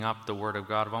up the Word of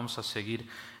God. Vamos a seguir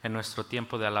en nuestro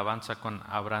tiempo de alabanza con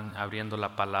abriendo la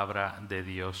palabra de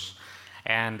Dios.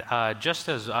 And just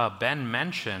as Ben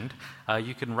mentioned,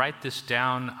 you can write this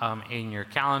down in your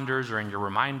calendars or in your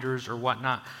reminders or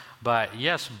whatnot. But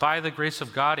yes, by the grace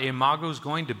of God, Imago is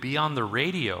going to be on the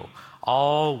radio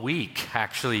all week,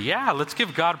 actually. Yeah, let's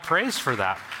give God praise for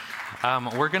that.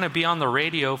 We're going to be on the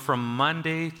radio from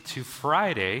Monday to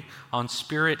Friday on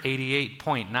Spirit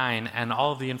 88.9, and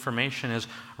all of the information is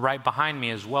right behind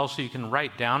me as well, so you can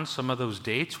write down some of those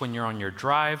dates when you're on your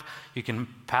drive. You can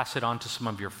pass it on to some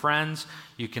of your friends.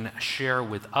 You can share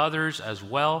with others as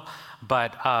well.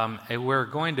 But we're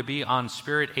going to be on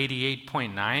Spirit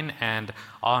 88.9, and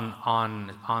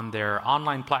on their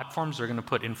online platforms, they're going to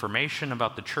put information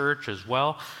about the church as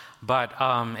well. But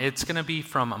it's going to be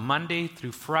from Monday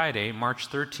through Friday, March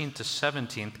 13th to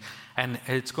 17th, and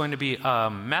it's going to be a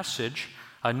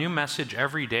new message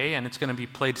every day, and it's going to be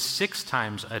played 6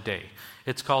 times a day.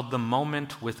 It's called The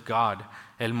Moment with God.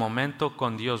 El Momento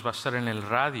con Dios va a estar en el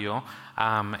radio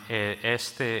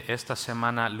esta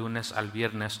semana, lunes al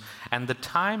viernes. And the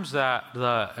times that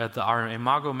our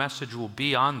Imago message will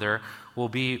be on there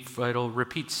it'll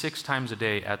repeat 6 times a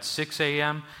day at 6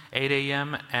 a.m., 8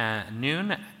 a.m., and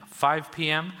noon, 5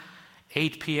 p.m.,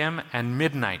 8 p.m., and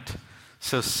midnight.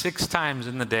 So 6 times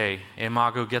in the day,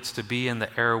 Imago gets to be in the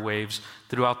airwaves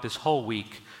throughout this whole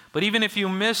week. But even if you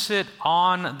miss it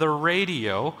on the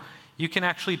radio, you can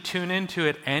actually tune into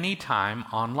it anytime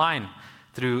online.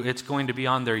 It's going to be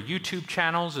on their YouTube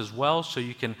channels as well, so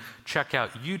you can check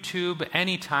out YouTube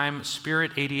anytime,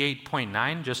 Spirit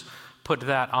 88.9. Just put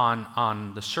that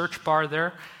on the search bar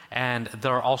there, and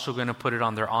they're also going to put it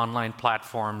on their online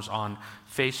platforms on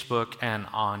Facebook and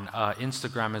on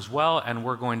Instagram as well, and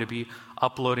we're going to be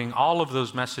uploading all of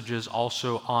those messages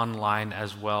also online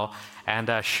as well. And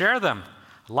share them.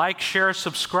 Like, share,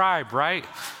 subscribe, right?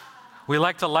 We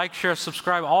like to like, share,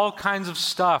 subscribe, all kinds of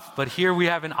stuff, but here we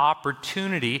have an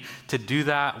opportunity to do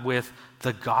that with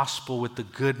the gospel, with the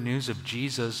good news of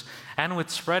Jesus, and with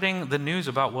spreading the news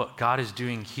about what God is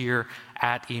doing here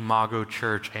at Imago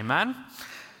Church. Amen?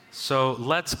 So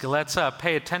let's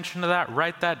pay attention to that,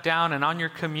 write that down, and on your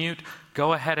commute,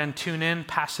 go ahead and tune in,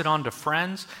 pass it on to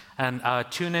friends, and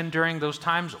tune in during those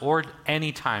times or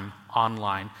anytime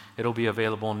online. It'll be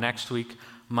available next week,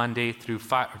 Monday through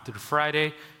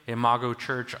Friday, Imago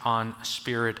Church on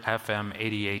Spirit FM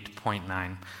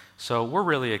 88.9. So we're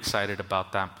really excited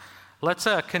about that. Let's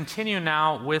continue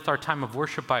now with our time of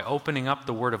worship by opening up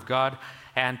the Word of God.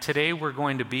 And today we're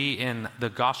going to be in the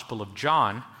Gospel of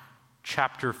John,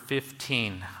 chapter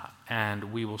 15,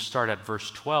 and we will start at verse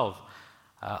 12.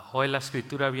 Hoy la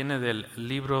escritura viene del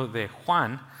libro de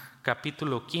Juan,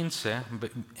 capítulo 15,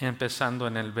 empezando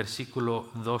en el versículo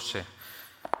 12.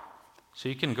 So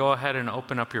you can go ahead and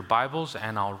open up your Bibles,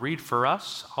 and I'll read for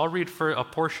us. I'll read for a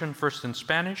portion first in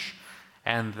Spanish,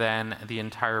 and then the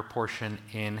entire portion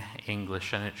in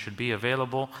English. And it should be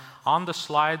available on the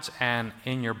slides and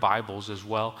in your Bibles as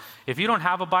well. If you don't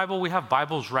have a Bible, we have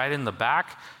Bibles right in the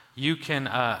back. You can,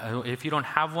 if you don't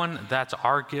have one, that's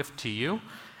our gift to you.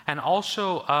 And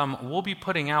also, we'll be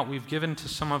putting out, we've given to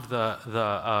some of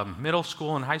the middle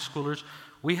school and high schoolers,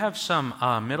 we have some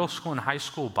middle school and high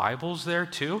school Bibles there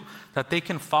too that they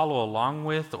can follow along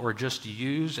with or just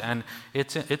use, and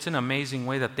it's an amazing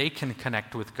way that they can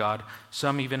connect with God.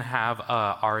 Some even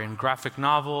are in graphic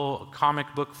novel, comic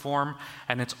book form,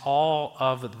 and it's all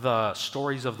of the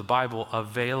stories of the Bible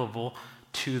available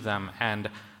to them. And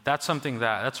that's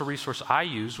a resource I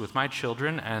use with my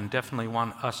children, and definitely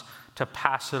want us to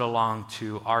pass it along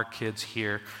to our kids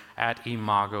here at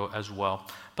Imago as well.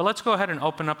 But let's go ahead and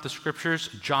open up the scriptures.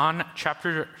 John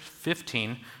chapter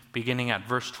 15, beginning at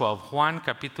verse 12. Juan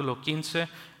capítulo 15,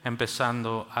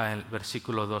 empezando al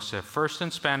versículo 12. First in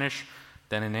Spanish,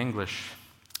 then in English.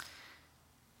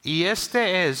 Y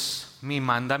este es mi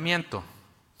mandamiento,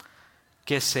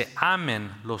 que se amen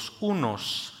los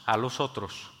unos a los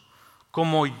otros,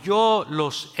 como yo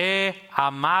los he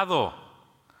amado.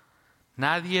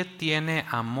 Nadie tiene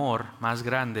amor más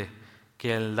grande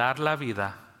que el dar la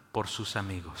vida por sus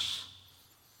amigos.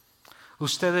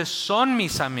 Ustedes son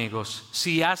mis amigos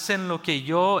si hacen lo que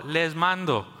yo les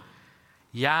mando.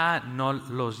 Ya no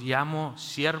los llamo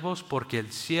siervos porque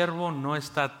el siervo no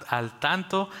está al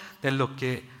tanto de lo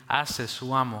que hace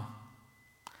su amo.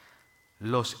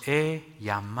 Los he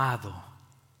llamado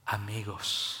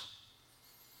amigos,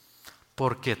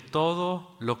 porque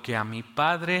todo lo que a mi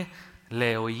Padre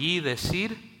le oí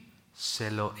decir, se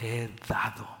lo he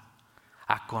dado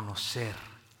a conocer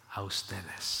a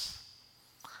ustedes.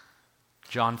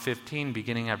 John 15,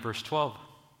 beginning at verse 12.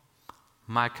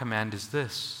 My command is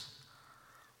this: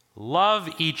 love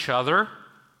each other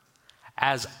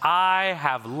as I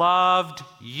have loved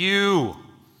you.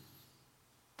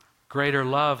 Greater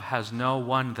love has no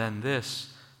one than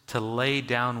this, to lay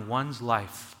down one's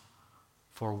life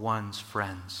for one's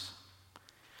friends.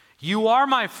 You are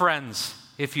my friends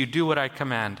if you do what I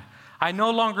command. I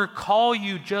no longer call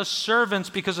you just servants,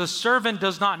 because a servant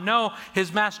does not know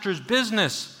his master's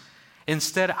business.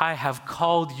 Instead, I have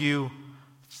called you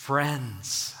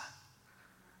friends.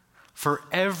 For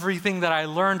everything that I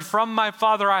learned from my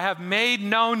Father, I have made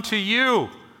known to you.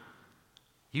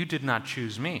 You did not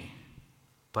choose me,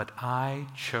 but I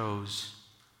chose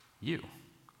you.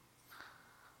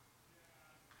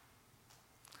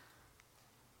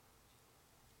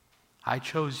 I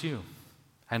chose you,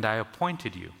 and I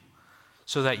appointed you,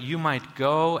 so that you might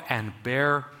go and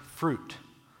bear fruit,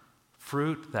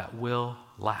 fruit that will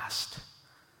last.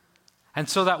 And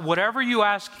so that whatever you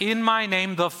ask in my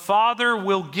name, the Father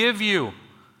will give you.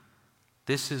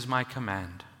 This is my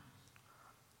command.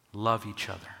 Love each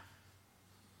other.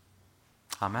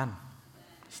 Amen.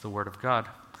 It's the word of God.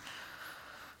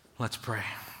 Let's pray.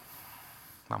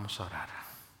 Vamos a orar.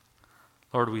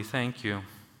 Lord, we thank you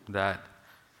that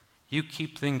you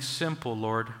keep things simple,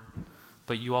 Lord,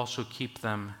 but you also keep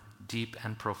them deep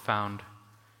and profound.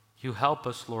 You help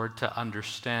us, Lord, to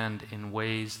understand in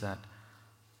ways that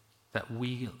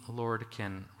we, Lord,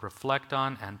 can reflect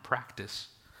on and practice.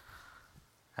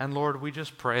 And Lord, we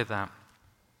just pray that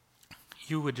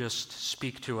you would just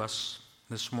speak to us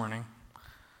this morning.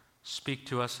 Speak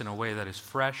to us in a way that is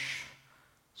fresh.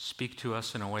 Speak to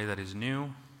us in a way that is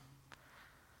new.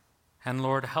 And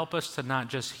Lord, help us to not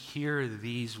just hear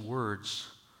these words,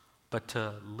 but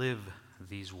to live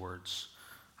these words.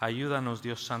 Ayúdanos,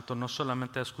 Dios Santo, no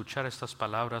solamente a escuchar estas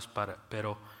palabras,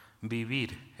 pero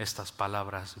vivir estas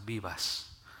palabras vivas.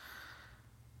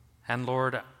 And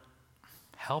Lord,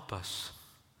 help us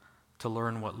to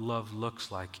learn what love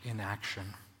looks like in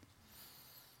action.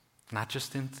 Not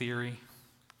just in theory,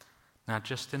 not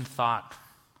just in thought,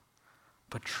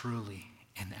 but truly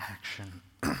in action.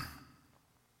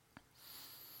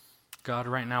 God,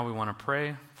 right now we want to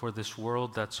pray for this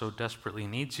world that so desperately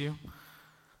needs you.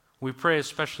 We pray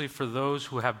especially for those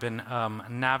who have been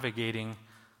navigating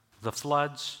the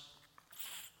floods,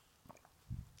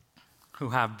 who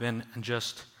have been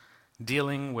just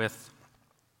dealing with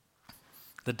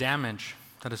the damage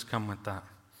that has come with that.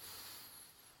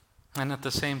 And at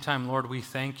the same time, Lord, we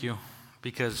thank you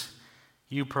because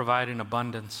you provide in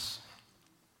abundance.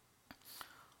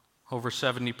 Over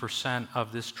 70%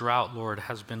 of this drought, Lord,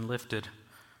 has been lifted.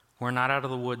 We're not out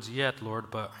of the woods yet, Lord,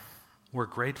 but we're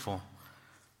grateful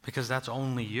because that's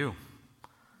only you.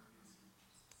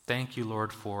 Thank you,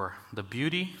 Lord, for the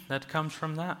beauty that comes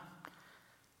from that.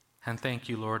 And thank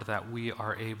you, Lord, that we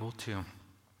are able to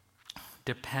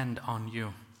depend on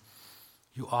you.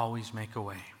 You always make a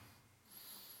way.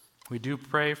 We do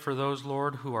pray for those,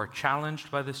 Lord, who are challenged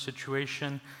by this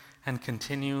situation, and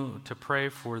continue to pray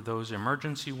for those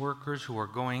emergency workers who are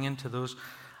going into those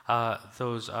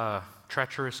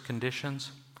treacherous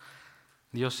conditions.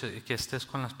 Dios, que estés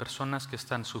con las personas que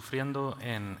están sufriendo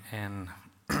en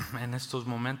estos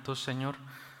momentos, Señor,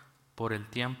 por el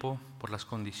tiempo, por las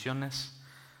condiciones.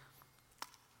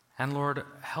 And Lord,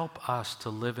 help us to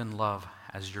live in love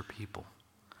as your people.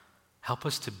 Help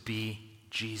us to be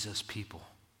Jesus people,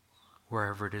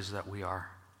 wherever it is that we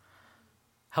are.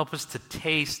 Help us to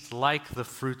taste like the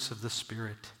fruits of the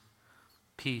Spirit: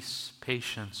 peace,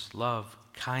 patience, love,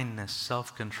 kindness,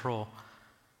 self-control.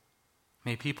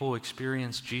 May people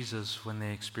experience Jesus when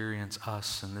they experience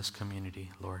us in this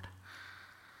community, Lord.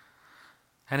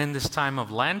 And in this time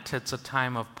of Lent, it's a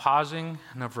time of pausing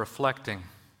and of reflecting.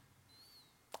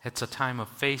 It's a time of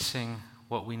facing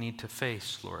what we need to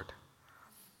face, Lord,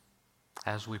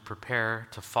 as we prepare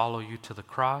to follow you to the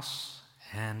cross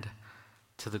and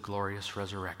to the glorious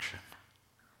resurrection.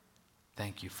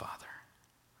 Thank you, Father.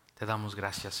 Te damos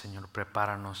gracias, Señor.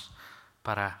 Prepáranos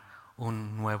para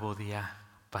un nuevo día,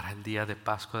 para el día de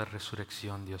Pascua de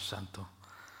Resurrección, Dios Santo.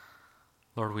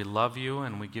 Lord, we love you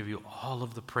and we give you all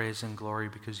of the praise and glory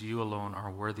because you alone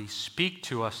are worthy. Speak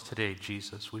to us today,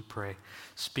 Jesus, we pray.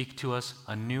 Speak to us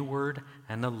a new word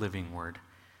and a living word.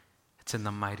 It's in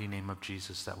the mighty name of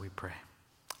Jesus that we pray.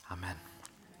 Amen.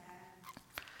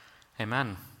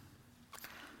 Amen.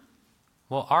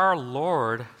 Well, our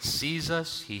Lord sees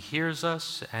us, He hears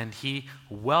us, and He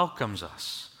welcomes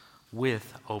us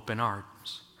with open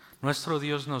arms. Nuestro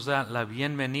Dios nos da la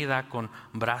bienvenida con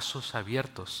brazos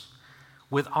abiertos,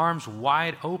 with arms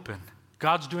wide open.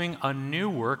 God's doing a new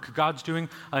work. God's doing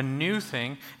a new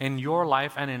thing in your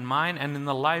life and in mine and in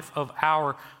the life of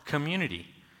our community.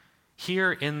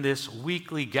 here in this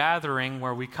weekly gathering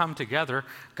where we come together,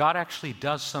 God actually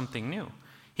does something new.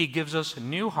 He gives us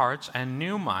new hearts and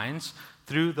new minds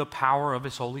through the power of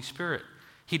His Holy Spirit.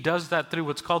 He does that through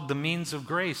what's called the means of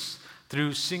grace,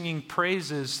 through singing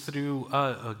praises, through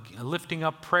lifting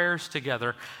up prayers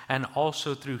together, and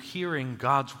also through hearing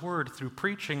God's word, through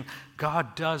preaching.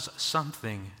 God does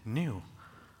something new,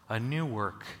 a new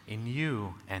work in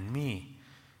you and me,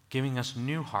 giving us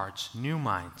new hearts, new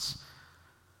minds,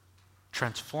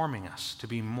 transforming us to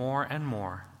be more and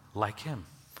more like Him.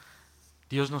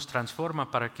 Dios nos transforma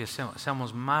para que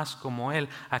seamos más como Él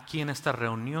aquí en esta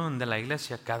reunión de la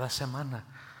iglesia cada semana.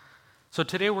 So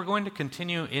today we're going to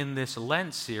continue in this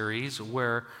Lent series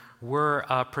where we're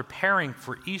preparing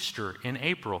for Easter in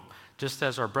April. Just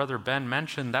as our brother Ben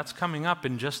mentioned, that's coming up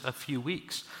in just a few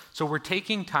weeks. So we're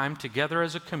taking time together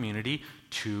as a community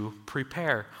to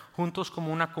prepare. Juntos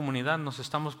como una comunidad nos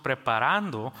estamos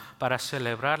preparando para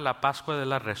celebrar la Pascua de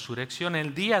la Resurrección,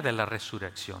 el Día de la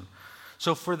Resurrección.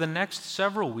 So for the next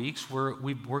several weeks, we're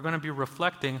going to be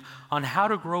reflecting on how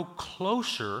to grow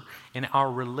closer in our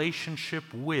relationship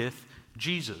with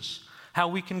Jesus. How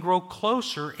we can grow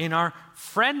closer in our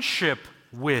friendship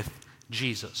with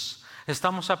Jesus.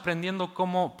 Estamos aprendiendo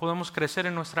cómo podemos crecer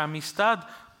en nuestra amistad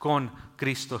con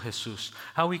Cristo Jesús.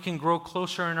 How we can grow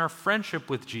closer in our friendship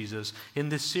with Jesus in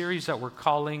this series that we're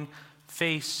calling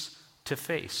Face to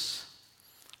Face.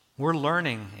 We're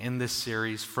learning in this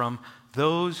series from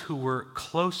those who were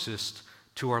closest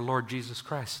to our Lord Jesus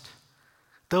Christ.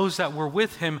 Those that were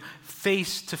with Him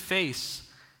face to face.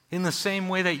 In the same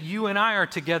way that you and I are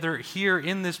together here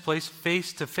in this place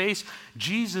face to face,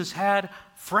 Jesus had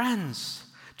friends.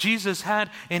 Jesus had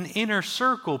an inner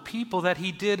circle, people that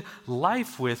He did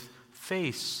life with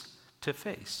face to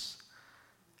face.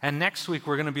 And next week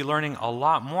we're going to be learning a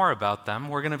lot more about them.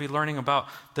 We're going to be learning about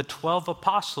the 12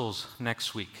 apostles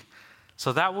next week.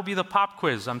 So that will be the pop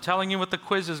quiz. I'm telling you what the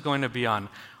quiz is going to be on.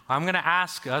 I'm going to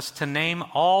ask us to name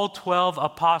all 12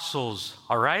 apostles,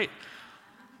 all right?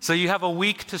 So you have a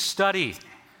week to study.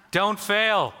 Don't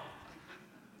fail.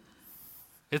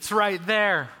 It's right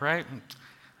there, right?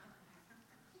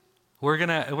 We're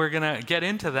gonna get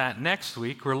into that next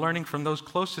week. We're learning from those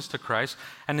closest to Christ,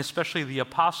 and especially the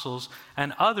apostles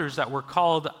and others that were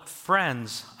called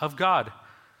friends of God.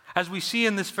 As we see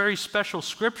in this very special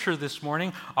scripture this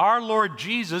morning, our Lord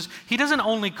Jesus, He doesn't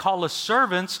only call us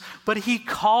servants, but He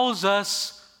calls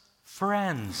us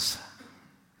friends.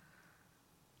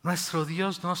 Nuestro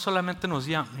Dios no solamente nos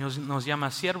llama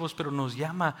siervos, pero nos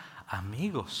llama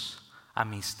amigos,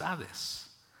 amistades.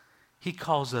 He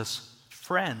calls us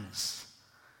friends.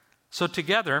 So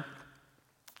together,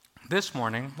 this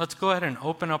morning, let's go ahead and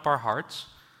open up our hearts.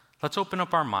 Let's open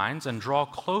up our minds and draw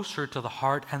closer to the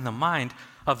heart and the mind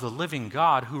of the living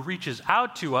God who reaches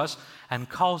out to us and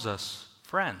calls us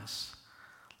friends.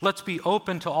 Let's be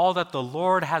open to all that the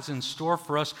Lord has in store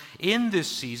for us in this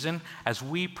season as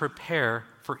we prepare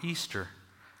for Easter.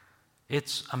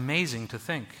 It's amazing to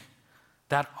think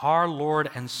that our Lord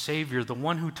and Savior, the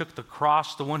one who took the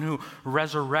cross, the one who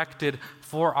resurrected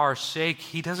for our sake,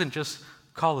 He doesn't just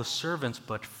call us servants,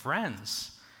 but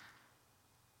friends.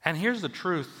 And here's the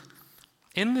truth.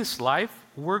 In this life,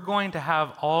 we're going to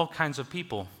have all kinds of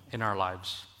people in our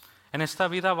lives. En esta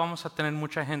vida vamos a tener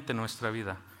mucha gente en nuestra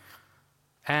vida.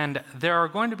 And there are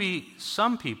going to be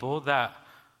some people that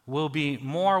will be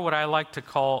more what I like to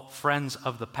call friends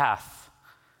of the path,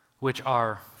 which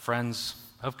are friends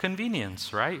of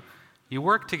convenience, right? You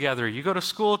work together, you go to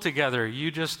school together,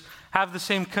 you just have the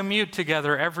same commute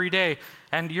together every day,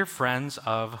 and you're friends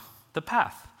of the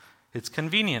path. It's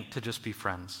convenient to just be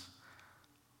friends.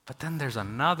 But then there's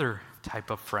another type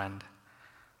of friend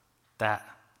that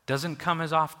doesn't come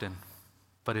as often,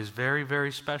 but is very,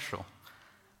 very special.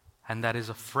 And that is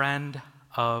a friend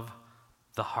of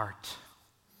the heart.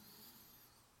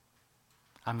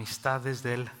 Amistades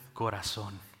del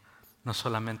corazón, no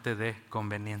solamente de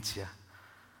conveniencia.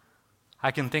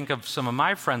 I can think of some of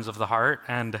my friends of the heart,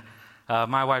 and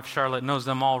my wife Charlotte knows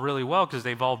them all really well because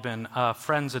they've all been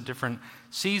friends at different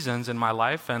seasons in my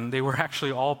life, and they were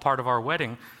actually all part of our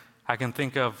wedding. I can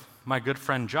think of my good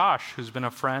friend Josh, who's been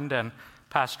a friend and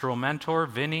pastoral mentor,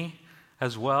 Vinny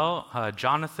as well,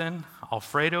 Jonathan,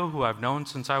 Alfredo, who I've known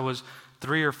since I was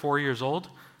 3 or 4 years old.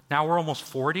 Now we're almost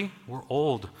 40. We're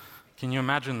old. Can you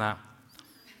imagine that?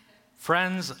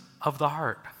 Friends of the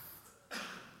heart.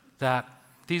 That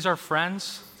these are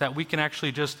friends that we can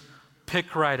actually just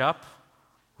pick right up,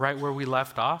 right where we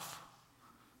left off,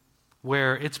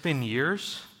 where it's been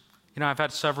years. You know, I've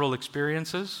had several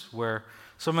experiences where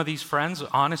some of these friends,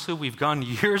 honestly, we've gone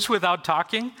years without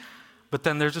talking, but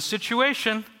then there's a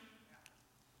situation,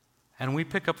 and we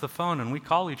pick up the phone and we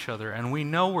call each other and we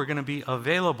know we're going to be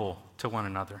available to one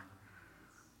another.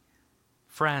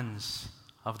 Friends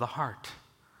of the heart.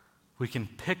 We can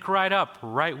pick right up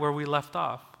right where we left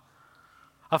off.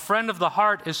 A friend of the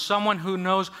heart is someone who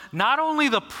knows not only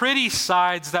the pretty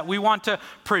sides that we want to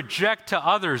project to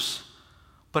others,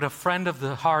 but a friend of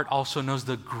the heart also knows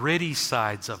the gritty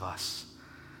sides of us,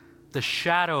 the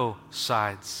shadow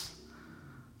sides.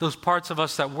 Those parts of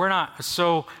us that we're not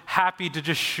so happy to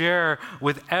just share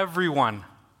with everyone.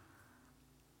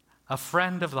 A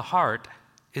friend of the heart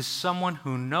is someone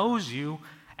who knows you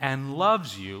and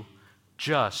loves you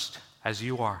just as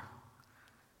you are.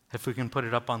 If we can put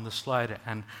it up on the slide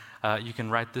and you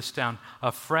can write this down.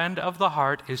 A friend of the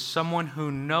heart is someone who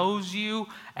knows you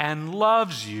and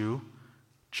loves you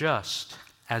just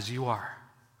as you are.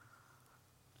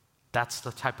 That's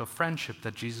the type of friendship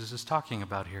that Jesus is talking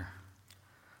about here.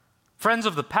 Friends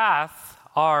of the path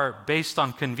are based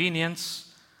on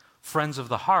convenience. Friends of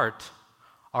the heart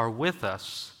are with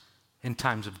us in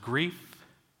times of grief,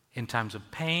 in times of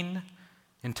pain,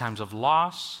 in times of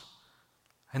loss,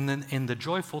 and then in the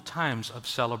joyful times of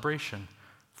celebration.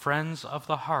 Friends of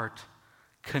the heart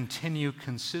continue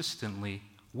consistently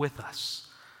with us.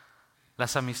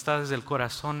 Las amistades del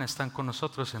corazón están con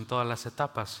nosotros en todas las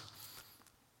etapas.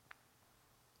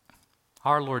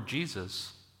 Our Lord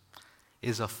Jesus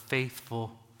is a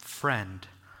faithful friend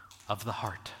of the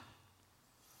heart.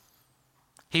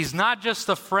 He's not just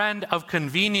a friend of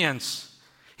convenience.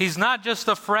 He's not just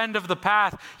a friend of the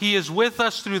path. He is with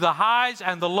us through the highs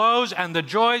and the lows and the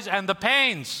joys and the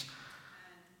pains.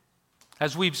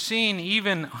 As we've seen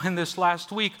even in this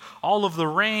last week, all of the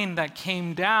rain that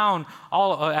came down,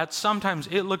 at sometimes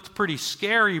it looked pretty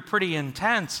scary, pretty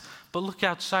intense. But look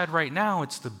outside right now.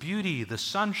 It's the beauty, the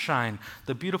sunshine,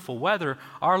 the beautiful weather.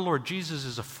 Our Lord Jesus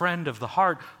is a friend of the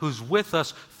heart who's with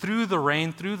us through the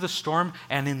rain, through the storm,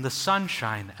 and in the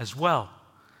sunshine as well.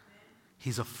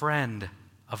 He's a friend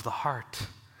of the heart.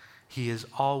 He is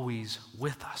always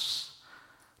with us.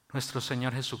 Nuestro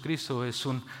Señor Jesucristo es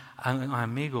un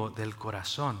amigo del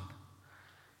corazón.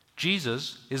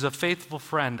 Jesus is a faithful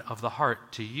friend of the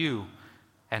heart to you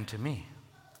and to me.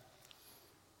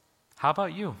 How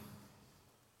about you?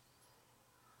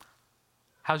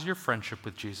 How's your friendship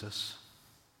with Jesus?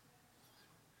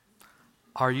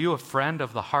 Are you a friend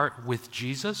of the heart with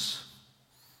Jesus?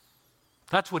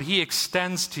 That's what he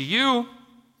extends to you.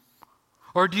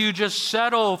 Or do you just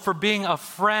settle for being a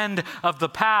friend of the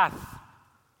path?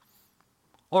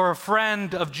 Or a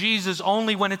friend of Jesus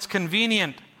only when it's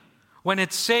convenient, when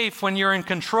it's safe, when you're in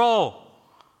control,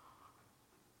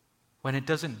 when it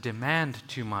doesn't demand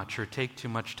too much or take too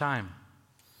much time?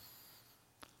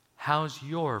 How's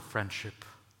your friendship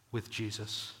with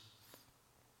Jesus?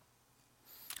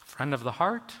 Friend of the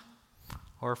heart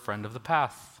or a friend of the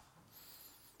path?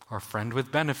 Or a friend with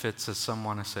benefits, as some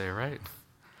want to say, right?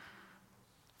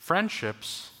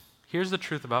 Friendships, here's the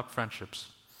truth about friendships.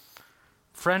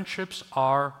 Friendships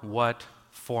are what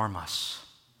form us.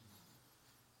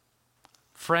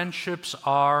 Friendships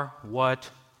are what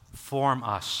form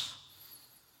us.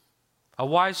 A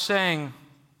wise saying,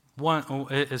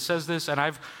 it says this, and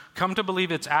I've come to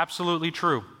believe it's absolutely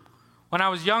true. When I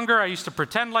was younger, I used to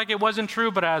pretend like it wasn't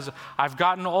true, but as I've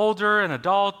gotten older, an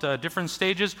adult, different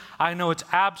stages, I know it's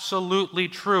absolutely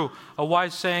true. A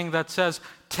wise saying that says,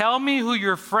 tell me who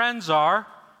your friends are,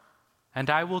 and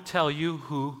I will tell you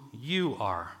who you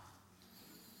are.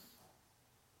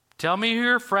 Tell me who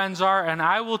your friends are, and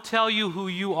I will tell you who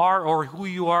you are or who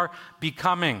you are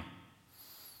becoming.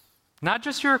 Not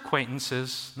just your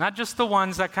acquaintances, not just the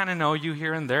ones that kind of know you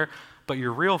here and there, but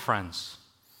your real friends,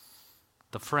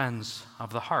 the friends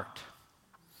of the heart.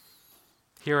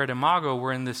 Here at Imago,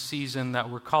 we're in this season that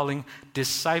we're calling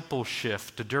discipleship.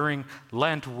 During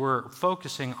Lent, we're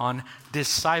focusing on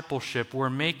discipleship. We're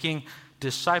making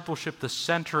discipleship the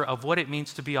center of what it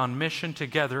means to be on mission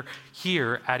together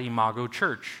here at Imago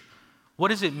Church. What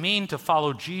does it mean to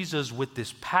follow Jesus with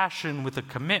this passion, with a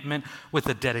commitment, with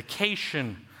a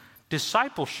dedication?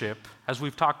 Discipleship, as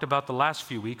we've talked about the last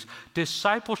few weeks,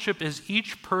 discipleship is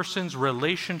each person's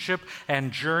relationship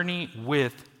and journey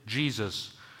with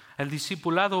Jesus. El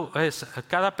discipulado es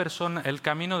cada persona, el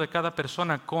camino de cada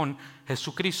persona con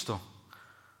Jesucristo.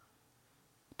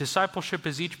 Discipleship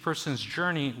is each person's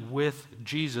journey with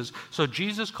Jesus. So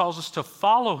Jesus calls us to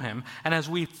follow him, and as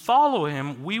we follow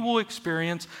him, we will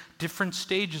experience different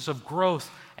stages of growth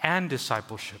and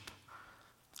discipleship.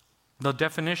 The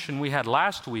definition we had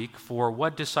last week for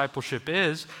what discipleship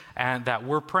is and that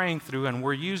we're praying through and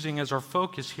we're using as our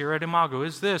focus here at Imago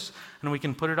is this, and we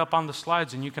can put it up on the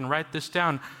slides and you can write this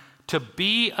down. To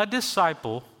be a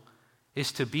disciple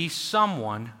is to be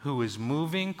someone who is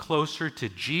moving closer to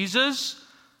Jesus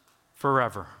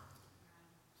forever.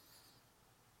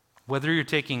 Whether you're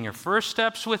taking your first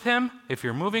steps with Him, if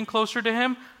you're moving closer to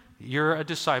Him, you're a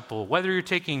disciple. Whether you're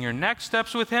taking your next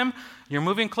steps with Him, you're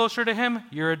moving closer to Him,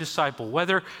 you're a disciple.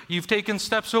 Whether you've taken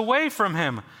steps away from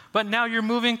Him, but now you're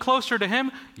moving closer to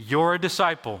Him, you're a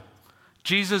disciple.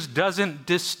 Jesus doesn't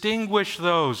distinguish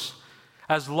those.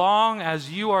 As long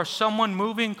as you are someone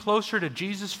moving closer to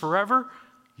Jesus forever,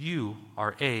 you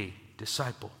are a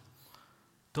disciple.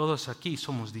 Todos aquí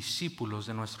somos discípulos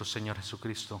de nuestro Señor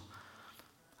Jesucristo.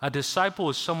 A disciple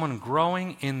is someone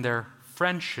growing in their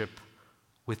friendship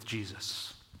with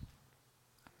Jesus.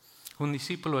 Un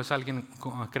discípulo es alguien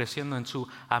creciendo en su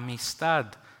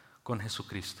amistad con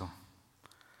Jesucristo.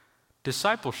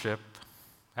 Discipleship,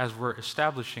 as we're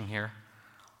establishing here,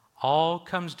 all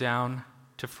comes down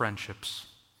to friendships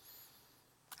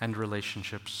and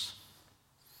relationships.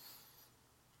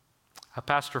 A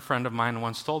pastor friend of mine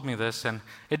once told me this, and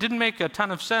it didn't make a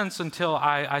ton of sense until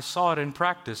I saw it in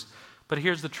practice. But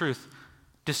here's the truth.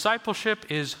 Discipleship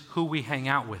is who we hang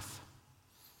out with.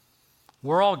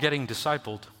 We're all getting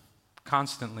discipled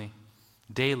constantly,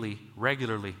 daily,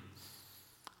 regularly.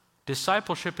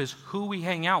 Discipleship is who we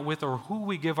hang out with or who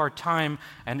we give our time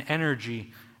and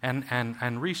energy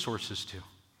and resources to.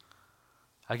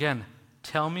 Again,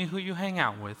 tell me who you hang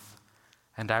out with,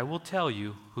 and I will tell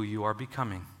you who you are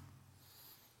becoming.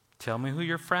 Tell me who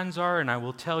your friends are, and I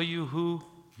will tell you who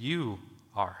you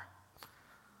are.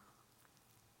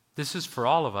 This is for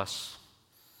all of us,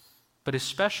 but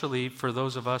especially for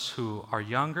those of us who are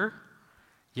younger,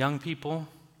 young people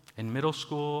in middle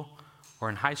school or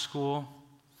in high school,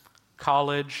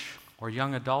 college, or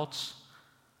young adults.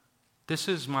 This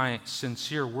is my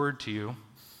sincere word to you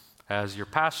as your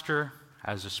pastor,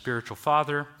 as a spiritual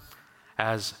father,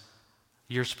 as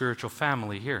your spiritual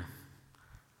family here.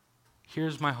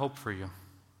 Here's my hope for you.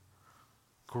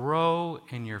 Grow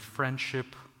in your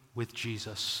friendship with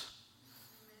Jesus.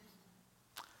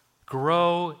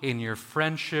 Grow in your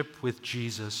friendship with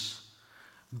Jesus.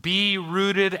 Be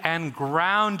rooted and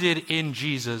grounded in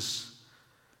Jesus.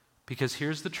 Because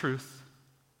here's the truth.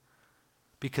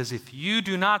 Because if you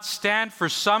do not stand for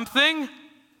something,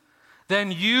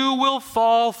 then you will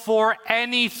fall for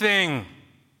anything.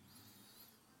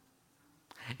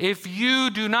 If you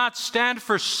do not stand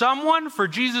for someone, for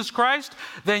Jesus Christ,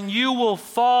 then you will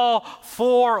fall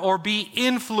for or be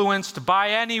influenced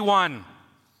by anyone.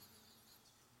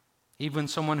 Even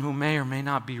someone who may or may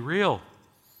not be real.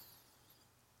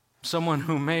 Someone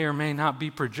who may or may not be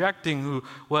projecting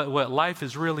what life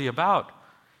is really about.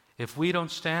 If we don't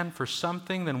stand for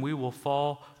something, then we will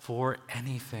fall for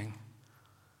anything.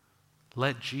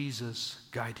 Let Jesus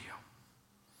guide you.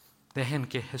 Dejen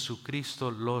que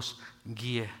Jesucristo los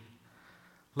guíe.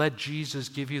 Let Jesus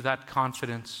give you that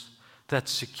confidence, that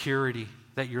security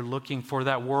that you're looking for,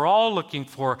 that we're all looking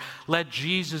for. Let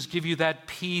Jesus give you that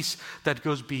peace that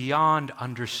goes beyond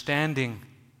understanding.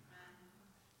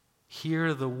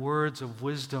 Hear the words of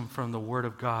wisdom from the Word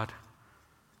of God.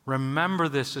 Remember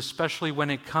this, especially when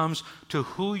it comes to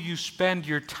who you spend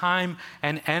your time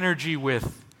and energy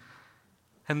with.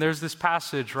 And there's this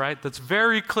passage, right, that's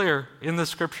very clear in the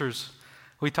Scriptures.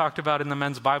 We talked about in the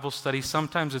men's Bible study,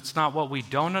 sometimes it's not what we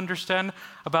don't understand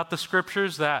about the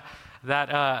Scriptures that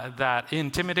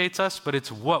intimidates us, but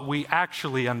it's what we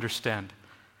actually understand.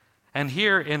 And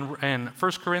here in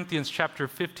 1 Corinthians chapter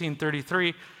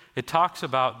 15:33, it talks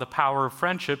about the power of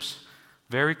friendships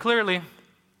very clearly.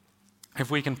 If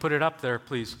we can put it up there,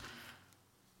 please.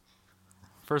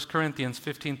 1 Corinthians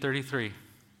 15:33.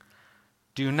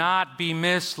 Do not be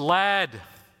misled.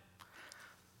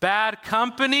 Bad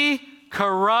company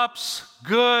corrupts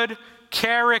good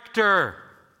character.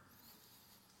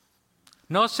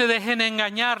 No se dejen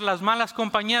engañar, las malas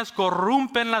compañías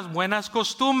corrompen las buenas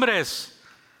costumbres.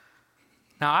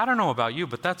 Now, I don't know about you,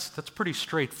 but that's pretty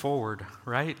straightforward,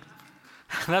 right?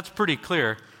 That's pretty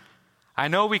clear. I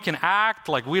know we can act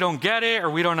like we don't get it or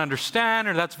we don't understand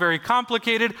or that's very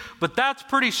complicated, but that's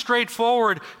pretty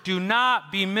straightforward. Do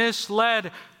not be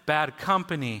misled. Bad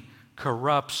company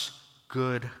corrupts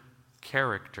good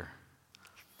character.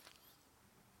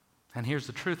 And here's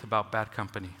the truth about bad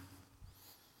company.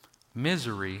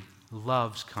 Misery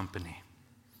loves company.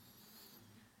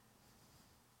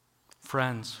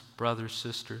 Friends, brothers,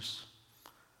 sisters,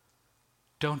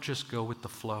 don't just go with the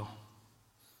flow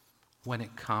when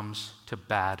it comes to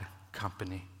bad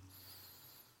company.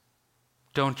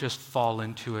 Don't just fall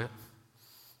into it.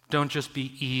 Don't just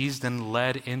be eased and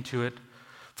led into it.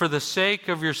 For the sake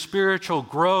of your spiritual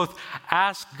growth,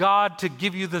 ask God to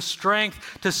give you the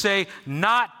strength to say,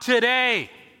 not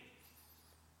today.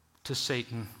 to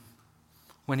Satan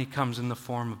when he comes in the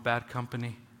form of bad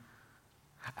company.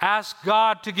 Ask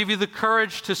God to give you the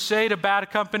courage to say to bad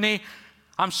company,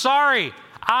 I'm sorry,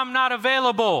 I'm not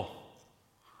available.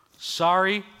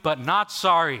 Sorry, but not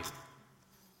sorry.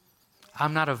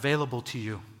 I'm not available to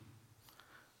you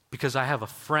because I have a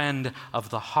friend of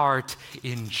the heart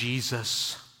in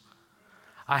Jesus.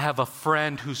 I have a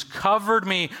friend who's covered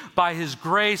me by his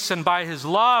grace and by his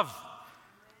love.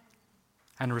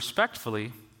 And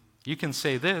respectfully, you can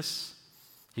say this.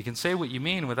 You can say what you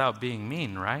mean without being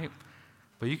mean, right?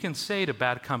 But you can say to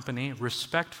bad company,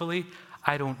 respectfully,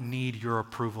 I don't need your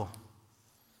approval.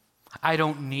 I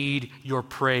don't need your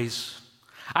praise.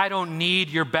 I don't need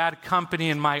your bad company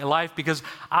in my life because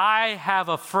I have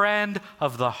a friend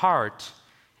of the heart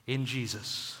in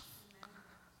Jesus.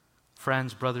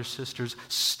 Friends, brothers, sisters,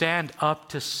 stand up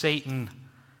to Satan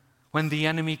when the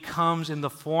enemy comes in the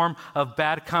form of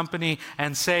bad company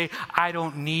and say, I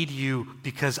don't need you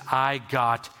because I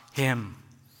got him.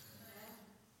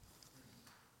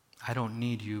 I don't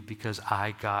need you because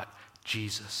I got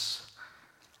Jesus.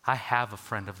 I have a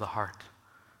friend of the heart.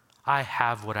 I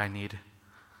have what I need.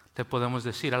 Te podemos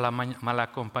decir a la mala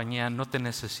compañía, no te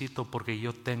necesito porque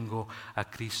yo tengo a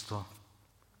Cristo.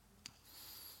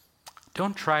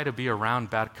 Don't try to be around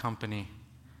bad company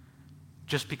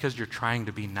just because you're trying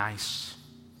to be nice.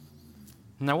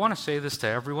 And I want to say this to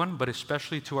everyone, but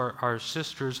especially to our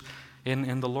sisters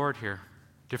in the Lord here.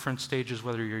 Different stages,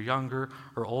 whether you're younger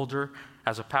or older.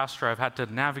 As a pastor, I've had to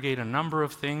navigate a number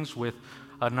of things with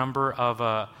a number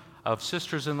of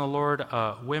sisters in the Lord,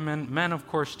 women, men of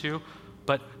course too.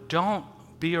 But don't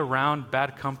be around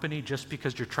bad company just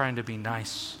because you're trying to be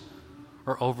nice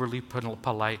or overly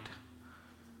polite.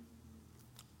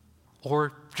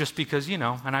 Or just because, and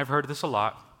I've heard this a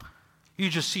lot, you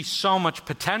just see so much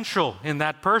potential in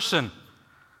that person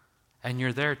and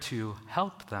you're there to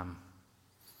help them.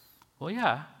 Well,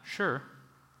 yeah, sure.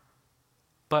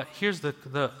 But here's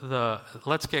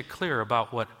let's get clear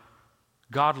about what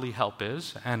godly help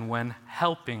is and when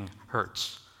helping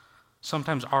hurts.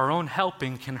 Sometimes our own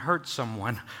helping can hurt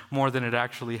someone more than it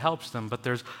actually helps them, but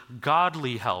there's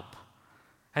godly help.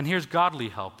 And here's godly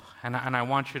help. And I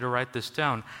want you to write this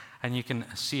down, and you can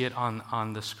see it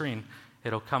on the screen.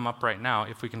 It'll come up right now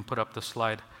if we can put up the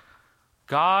slide.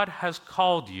 God has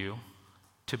called you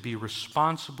to be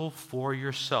responsible for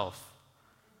yourself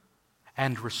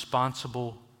and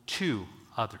responsible to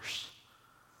others.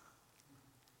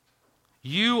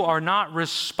 You are not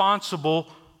responsible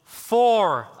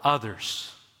for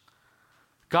others.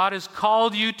 God has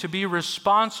called you to be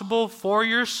responsible for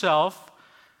yourself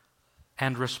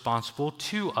and responsible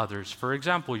to others. For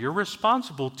example, you're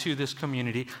responsible to this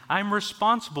community. I'm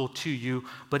responsible to you,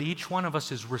 but each one of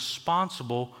us is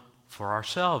responsible for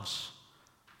ourselves,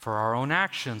 for our own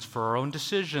actions, for our own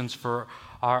decisions, for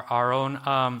our own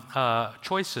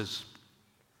choices.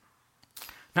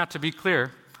 Now, to be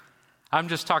clear, I'm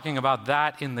just talking about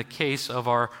that in the case of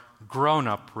our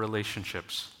grown-up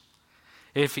relationships.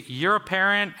 If you're a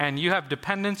parent and you have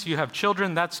dependents, you have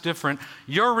children, that's different.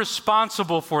 You're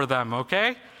responsible for them,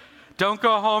 okay? Don't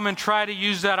go home and try to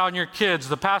use that on your kids.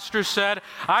 The pastor said,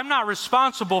 I'm not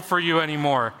responsible for you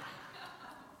anymore.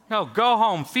 No, go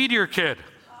home, feed your kid.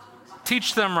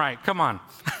 Teach them right, come on.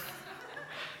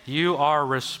 You are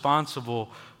responsible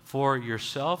for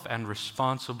yourself and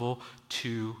responsible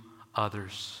to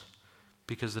others.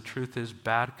 Because the truth is,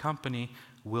 bad company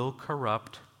will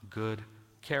corrupt good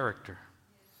character.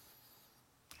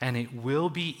 And it will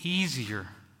be easier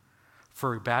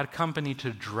for bad company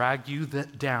to drag you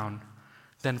down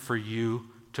than for you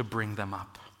to bring them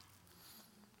up.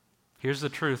 Here's the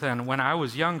truth. And when I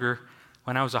was younger,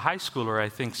 when I was a high schooler, I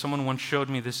think someone once showed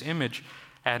me this image,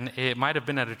 and it might have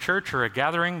been at a church or a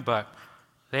gathering, but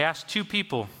they asked two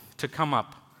people to come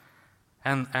up.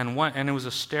 And it was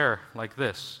a stair like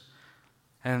this.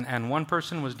 And one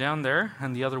person was down there,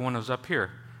 and the other one was up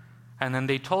here. And then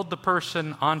they told the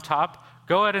person on top,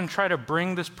 go ahead and try to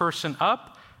bring this person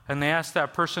up, and they asked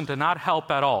that person to not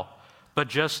help at all, but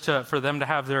just for them to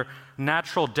have their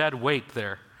natural dead weight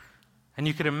there. And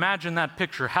you can imagine that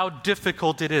picture, how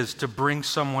difficult it is to bring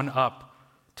someone up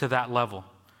to that level.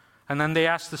 And then they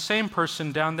asked the same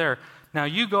person down there, now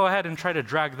you go ahead and try to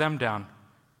drag them down.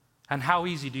 And how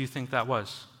easy do you think that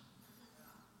was?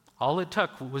 All it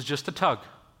took was just a tug,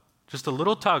 just a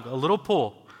little tug, a little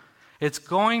pull. It's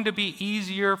going to be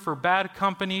easier for bad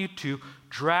company to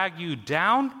drag you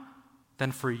down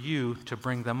than for you to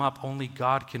bring them up. Only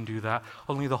God can do that.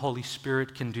 Only the Holy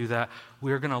Spirit can do that.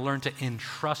 We're going to learn to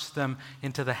entrust them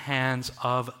into the hands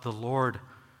of the Lord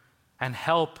and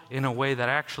help in a way that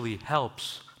actually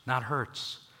helps, not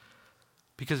hurts.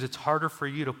 because it's harder for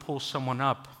you to pull someone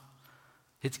up.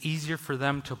 It's easier for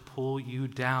them to pull you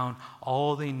down.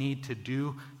 All they need to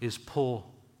do is pull.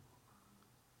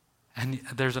 And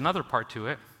there's another part to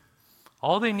it.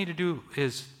 All they need to do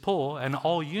is pull, and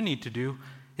all you need to do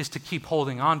is to keep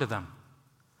holding on to them.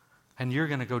 And you're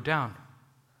going to go down.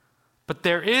 But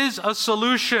there is a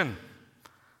solution.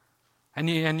 And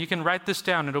you can write this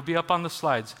down. It'll be up on the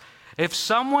slides. If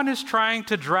someone is trying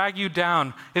to drag you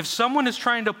down, if someone is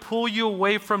trying to pull you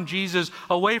away from Jesus,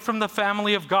 away from the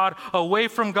family of God, away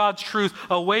from God's truth,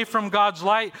 away from God's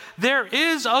light, there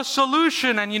is a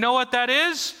solution. And you know what that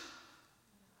is?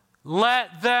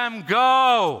 Let them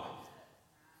go.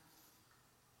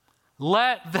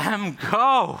 Let them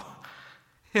go.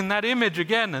 In that image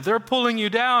again, they're pulling you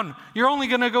down. You're only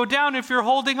going to go down if you're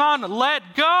holding on.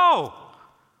 Let go.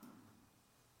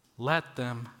 Let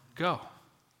them go.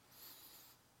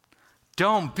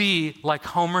 Don't be like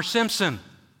Homer Simpson.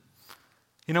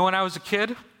 You know, when I was a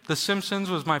kid, The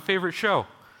Simpsons was my favorite show.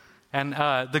 And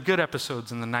the good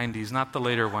episodes in the 90s, not the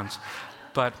later ones.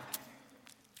 But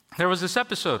there was this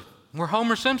episode where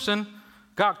Homer Simpson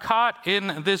got caught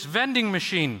in this vending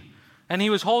machine. And he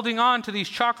was holding on to these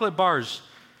chocolate bars.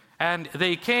 And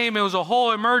they came, it was a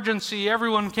whole emergency.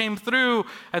 Everyone came through,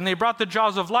 and they brought the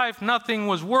jaws of life. Nothing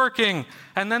was working.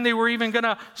 And then they were even going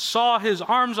to saw his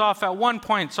arms off at one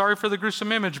point. Sorry for the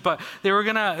gruesome image, but they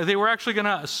were actually going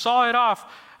to saw it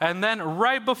off. And then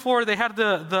right before they had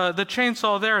the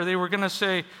chainsaw there, they were going to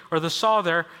say, or the saw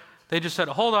there, they just said,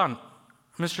 "Hold on,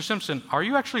 Mr. Simpson, are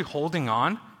you actually holding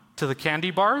on to the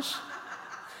candy bars?"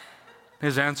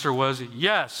 His answer was,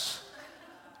 "Yes."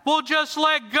 "Well, just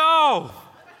let go."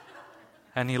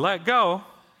 And he let go,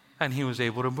 and he was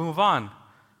able to move on.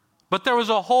 But there was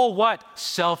a whole what?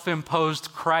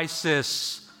 Self-imposed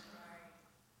crisis.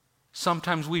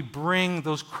 Sometimes we bring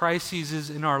those crises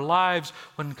in our lives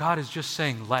when God is just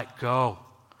saying, let go.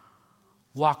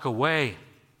 Walk away.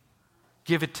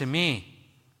 Give it to me.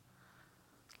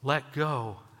 Let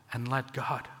go and let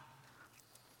God.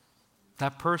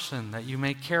 That person that you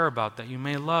may care about, that you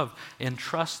may love,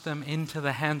 entrust them into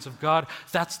the hands of God.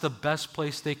 That's the best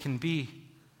place they can be.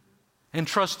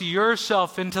 Entrust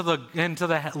yourself into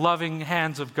the loving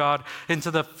hands of God, into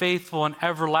the faithful and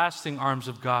everlasting arms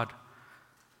of God.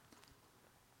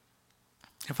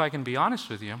 If I can be honest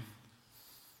with you,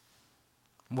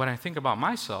 when I think about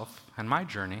myself and my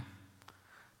journey,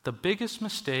 the biggest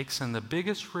mistakes and the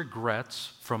biggest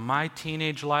regrets from my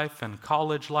teenage life and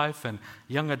college life and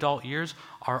young adult years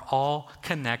are all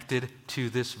connected to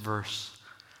this verse.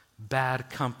 Bad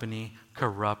company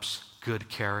corrupts good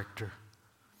character.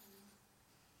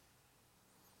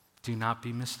 Do not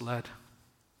be misled.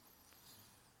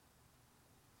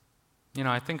 You know,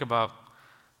 I think about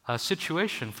a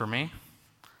situation for me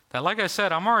that, like I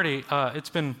said, it's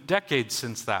been decades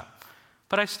since that,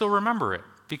 but I still remember it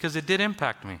because it did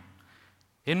impact me.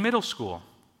 In middle school,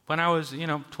 when I was,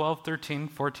 12, 13,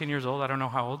 14 years old, I don't know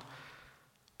how old,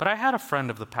 but I had a friend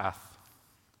of the path,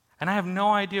 and I have no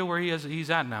idea where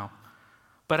he's at now.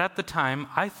 But at the time,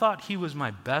 I thought he was my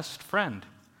best friend.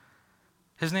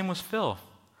 His name was Phil.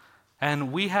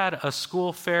 And we had a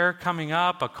school fair coming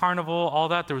up, a carnival, all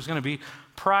that. There was going to be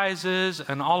prizes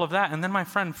and all of that. And then my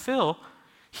friend Phil,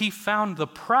 he found the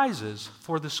prizes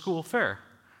for the school fair.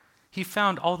 He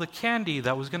found all the candy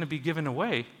that was going to be given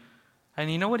away.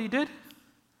 And you know what he did?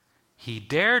 He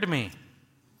dared me.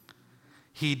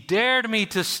 He dared me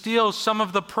to steal some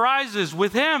of the prizes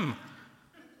with him.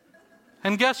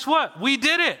 And guess what? We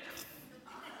did it.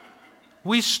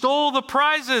 We stole the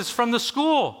prizes from the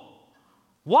school.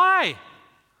 Why?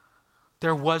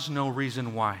 There was no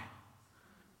reason why.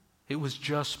 It was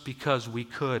just because we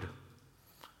could.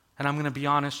 And I'm going to be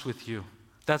honest with you.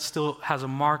 That still has a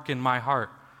mark in my heart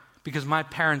because my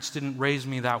parents didn't raise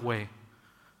me that way.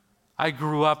 I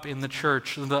grew up in the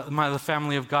church. The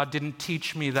family of God didn't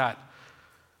teach me that.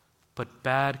 But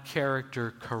bad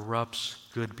character corrupts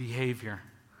good behavior.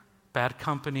 Bad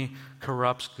company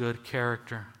corrupts good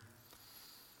character.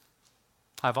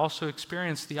 I've also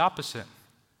experienced the opposite.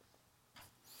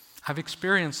 I've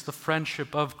experienced the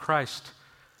friendship of Christ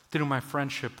through my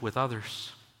friendship with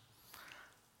others.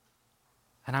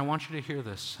 And I want you to hear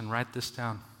this and write this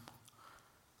down.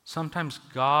 Sometimes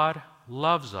God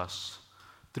loves us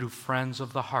through friends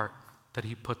of the heart that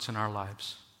He puts in our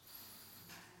lives.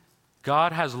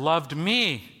 God has loved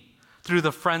me through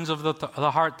the friends of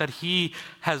the heart that He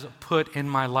has put in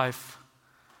my life.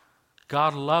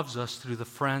 God loves us through the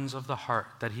friends of the heart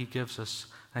that He gives us.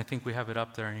 And I think we have it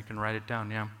up there and you can write it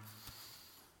down, yeah.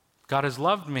 God has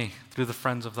loved me through the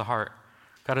friends of the heart.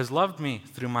 God has loved me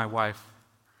through my wife.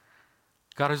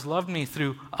 God has loved me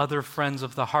through other friends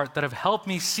of the heart that have helped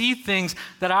me see things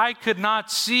that I could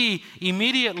not see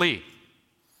immediately.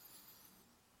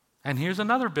 And here's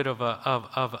another bit of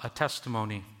a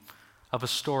testimony, of a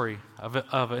story,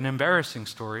 of an embarrassing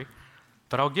story,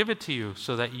 but I'll give it to you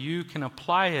so that you can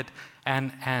apply it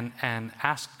and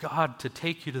ask God to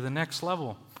take you to the next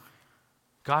level.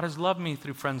 God has loved me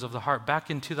through friends of the heart.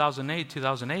 Back in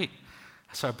 2008,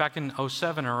 back in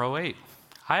 07 or 08,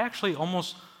 I actually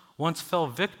almost once fell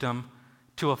victim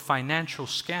to a financial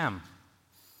scam.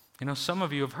 You know, some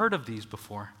of you have heard of these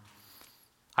before.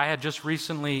 I had just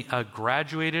recently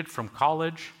graduated from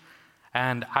college,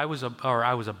 and I was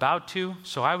about to,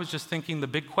 so I was just thinking the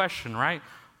big question, right?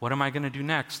 What am I going to do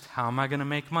next? How am I going to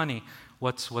make money?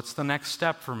 What's the next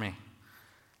step for me?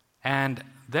 And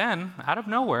then, out of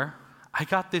nowhere, I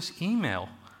got this email.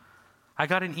 I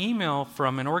got an email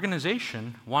from an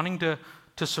organization wanting to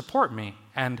support me,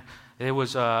 and it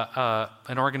was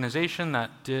an organization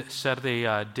that said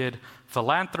they did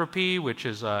philanthropy, which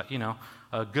is a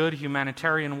good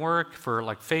humanitarian work for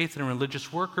like faith and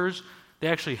religious workers. They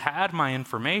actually had my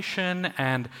information,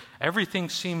 and everything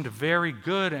seemed very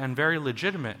good and very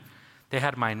legitimate. They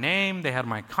had my name, they had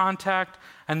my contact,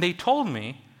 and they told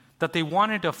me that they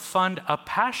wanted to fund a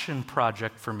passion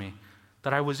project for me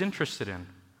that I was interested in,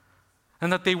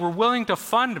 and that they were willing to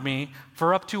fund me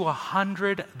for up to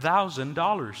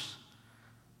 $100,000,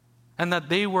 and that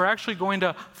they were actually going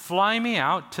to fly me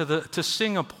out to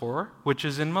Singapore, which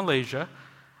is in Malaysia,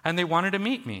 and they wanted to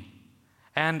meet me.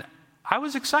 And I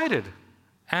was excited.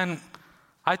 And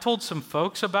I told some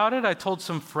folks about it. I told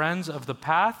some friends of the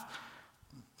path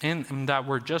that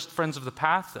were just friends of the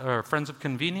path or friends of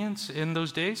convenience in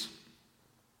those days.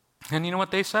 And you know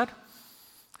what they said?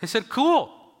 They said,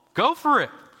 cool, go for it.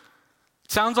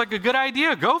 Sounds like a good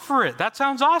idea. Go for it. That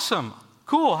sounds awesome.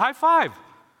 Cool, high five.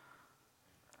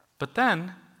 But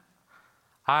then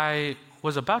I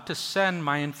was about to send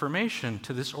my information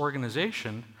to this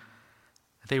organization.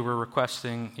 They were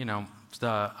requesting,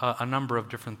 a number of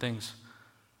different things.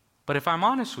 But if I'm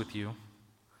honest with you,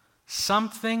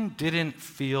 something didn't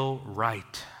feel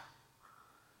right.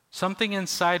 Something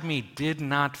inside me did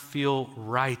not feel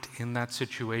right in that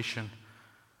situation.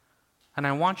 And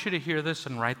I want you to hear this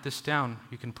and write this down.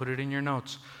 You can put it in your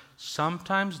notes.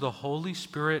 Sometimes the Holy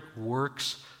Spirit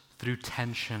works through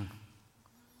tension.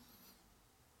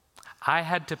 I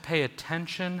had to pay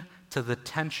attention to the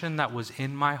tension that was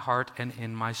in my heart and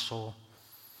in my soul.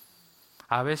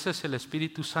 A veces el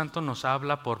Espíritu Santo nos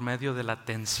habla por medio de la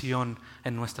tensión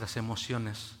en nuestras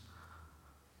emociones.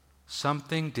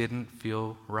 Something didn't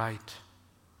feel right.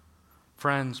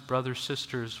 Friends, brothers,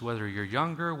 sisters, whether you're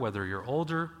younger, whether you're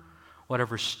older,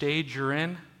 whatever stage you're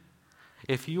in,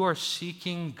 if you are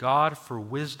seeking God for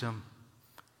wisdom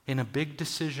in a big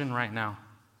decision right now,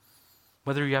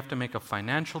 whether you have to make a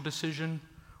financial decision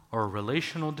or a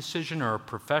relational decision or a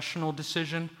professional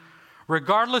decision,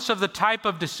 regardless of the type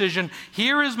of decision,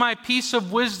 here is my piece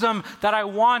of wisdom that I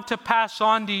want to pass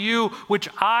on to you, which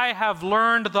I have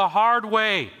learned the hard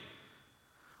way.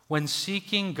 When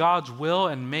seeking God's will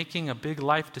and making a big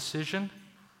life decision,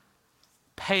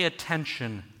 pay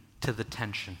attention to the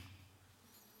tension.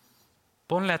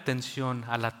 Ponle atención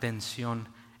a la tensión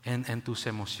en tus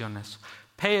emociones.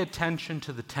 Pay attention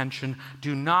to the tension.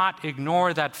 Do not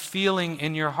ignore that feeling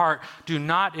in your heart. Do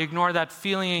not ignore that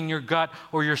feeling in your gut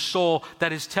or your soul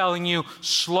that is telling you,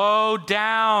 slow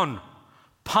down,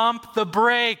 pump the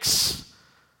brakes.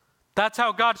 That's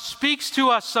how God speaks to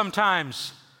us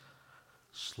sometimes.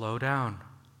 Slow down,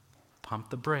 pump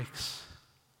the brakes.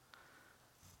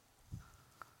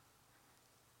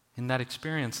 In that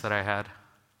experience that I had,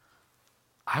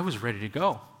 I was ready to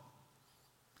go.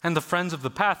 And the friends of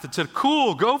the path that said,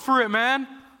 cool, go for it, man.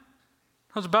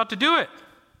 I was about to do it.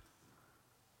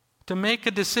 To make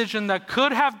a decision that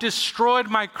could have destroyed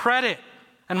my credit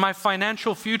and my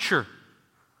financial future.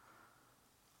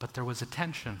 But there was a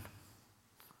tension.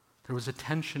 There was a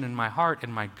tension in my heart,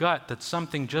 in my gut, that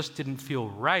something just didn't feel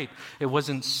right. It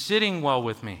wasn't sitting well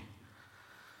with me.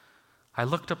 I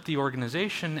looked up the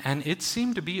organization, and it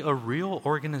seemed to be a real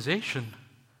organization,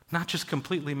 not just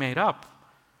completely made up.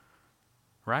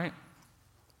 Right?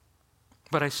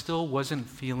 But I still wasn't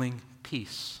feeling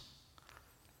peace.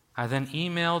 I then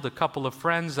emailed a couple of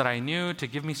friends that I knew to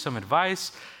give me some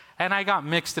advice, and I got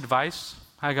mixed advice.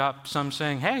 I got some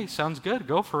saying, hey, sounds good,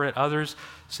 go for it. Others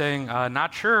saying,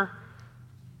 not sure.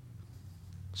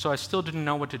 So I still didn't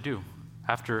know what to do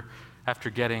after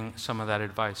getting some of that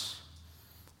advice.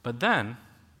 But then,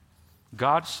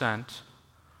 God sent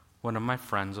one of my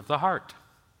friends of the heart,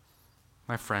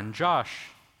 my friend Josh,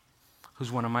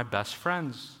 who's one of my best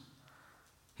friends.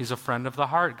 He's a friend of the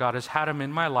heart. God has had him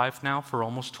in my life now for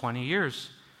almost 20 years.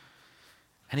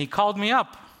 And he called me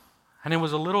up. And it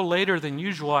was a little later than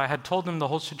usual. I had told him the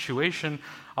whole situation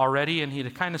already, and he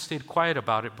had kind of stayed quiet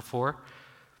about it before.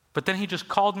 But then he just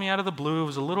called me out of the blue. It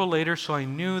was a little later, so I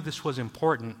knew this was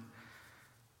important.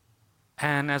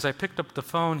 And as I picked up the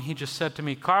phone, he just said to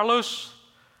me, "Carlos,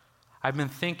 I've been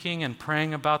thinking and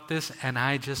praying about this, and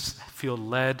I just feel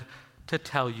led to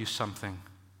tell you something.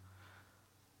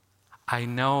 I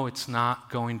know it's not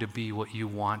going to be what you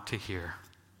want to hear.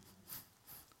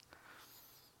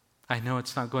 I know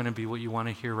it's not going to be what you want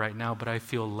to hear right now, but I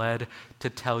feel led to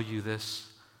tell you this.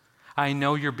 I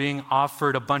know you're being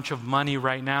offered a bunch of money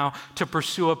right now to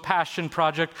pursue a passion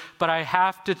project, but I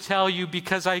have to tell you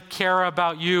because I care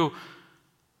about you,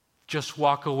 just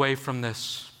walk away from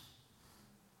this.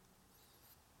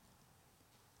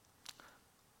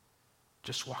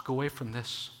 Just walk away from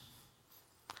this.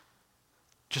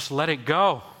 Just let it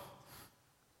go."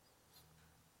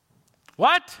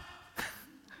 What?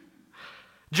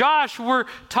 Josh, we're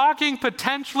talking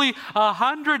potentially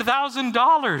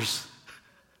 $100,000.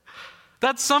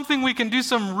 That's something we can do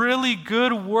some really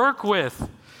good work with.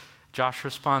 Josh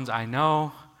responds, I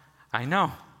know.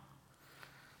 Oh,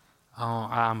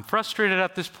 I'm frustrated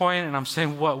at this point, and I'm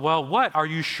saying, what? Are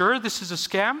you sure this is a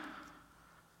scam?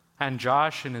 And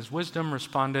Josh, in his wisdom,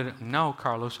 responded, no,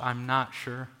 Carlos, I'm not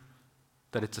sure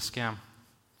that it's a scam.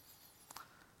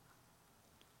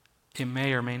 It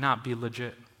may or may not be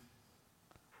legit,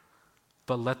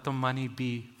 but let the money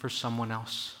be for someone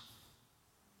else.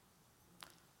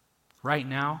 Right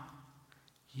now,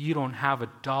 you don't have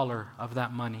 $1 of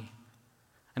that money,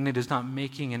 and it is not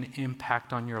making an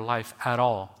impact on your life at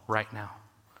all right now.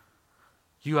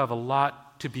 You have a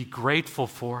lot to be grateful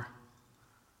for.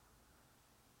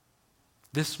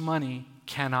 This money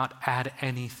cannot add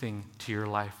anything to your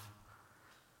life.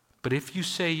 But if you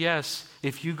say yes,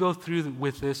 if you go through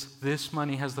with this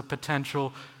money has the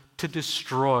potential to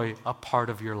destroy a part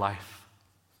of your life.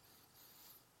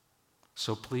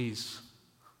 So please,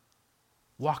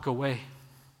 walk away.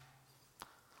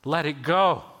 Let it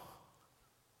go.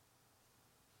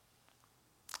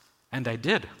 And I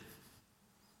did.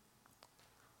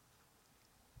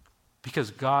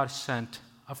 Because God sent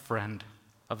a friend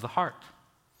of the heart.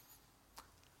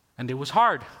 And it was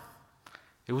hard.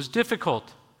 It was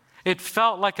difficult. It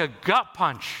felt like a gut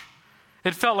punch.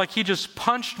 It felt like he just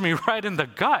punched me right in the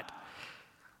gut.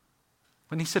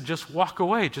 When he said, just walk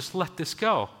away, just let this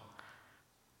go.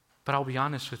 But I'll be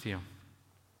honest with you.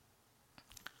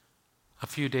 A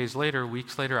few days later,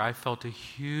 weeks later, I felt a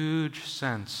huge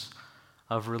sense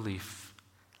of relief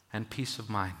and peace of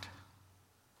mind.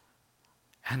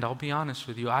 And I'll be honest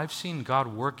with you, I've seen God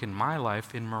work in my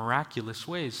life in miraculous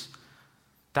ways.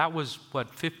 That was,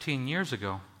 15 years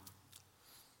ago.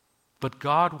 But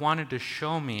God wanted to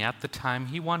show me at the time,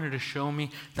 He wanted to show me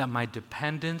that my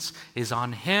dependence is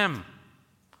on Him.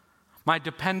 My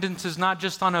dependence is not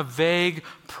just on a vague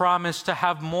promise to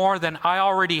have more than I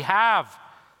already have.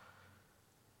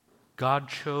 God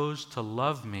chose to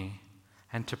love me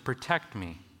and to protect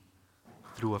me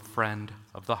through a friend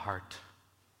of the heart.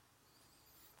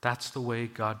 That's the way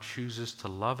God chooses to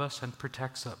love us and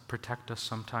protect us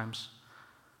sometimes,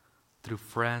 through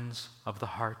friends of the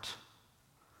heart.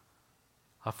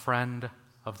 A friend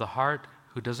of the heart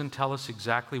who doesn't tell us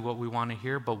exactly what we want to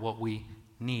hear, but what we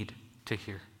need to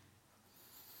hear.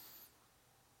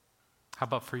 How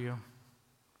about for you?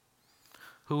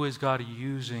 Who is God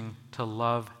using to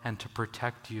love and to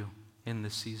protect you in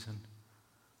this season?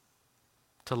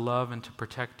 To love and to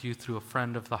protect you through a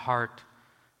friend of the heart.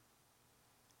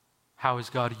 How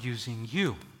is God using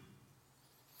you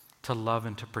to love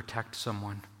and to protect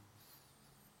someone?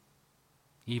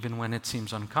 Even when it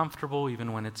seems uncomfortable,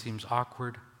 even when it seems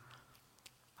awkward.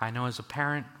 I know as a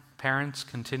parent, parents,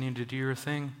 continue to do your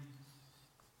thing.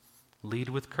 Lead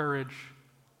with courage.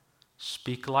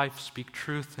 Speak life, speak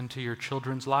truth into your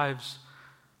children's lives.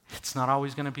 It's not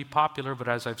always going to be popular, but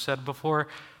as I've said before,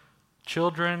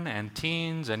 children and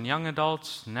teens and young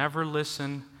adults never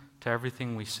listen to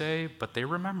everything we say, but they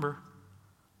remember.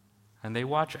 And they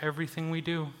watch everything we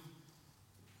do.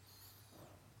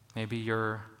 Maybe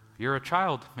you're a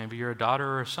child, maybe you're a daughter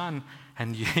or a son,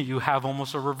 and you have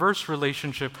almost a reverse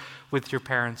relationship with your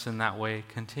parents in that way.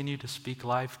 Continue to speak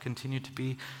life, continue to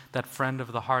be that friend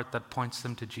of the heart that points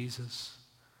them to Jesus.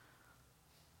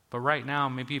 But right now,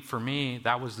 maybe for me,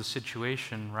 that was the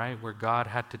situation, right, where God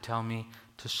had to tell me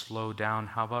to slow down.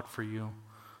 How about for you?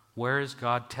 Where is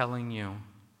God telling you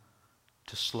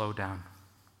to slow down?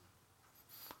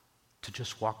 To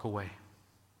just walk away?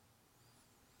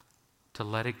 To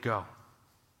let it go?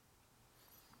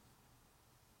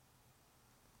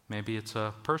 Maybe it's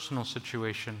a personal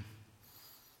situation,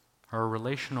 or a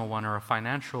relational one, or a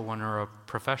financial one, or a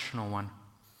professional one.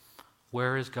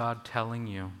 Where is God telling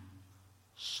you,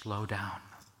 slow down?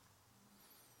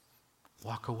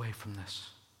 Walk away from this.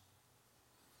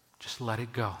 Just let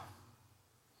it go.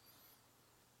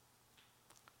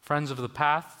 Friends of the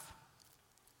path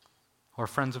or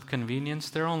friends of convenience,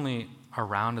 they're only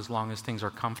around as long as things are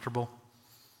comfortable,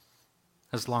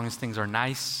 as long as things are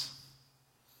nice.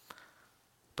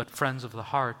 But friends of the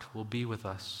heart will be with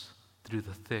us through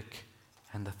the thick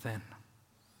and the thin.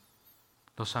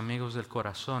 Los amigos del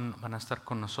corazón van a estar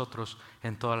con nosotros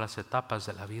en todas las etapas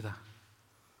de la vida.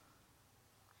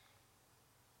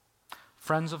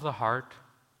 Friends of the heart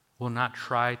will not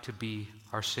try to be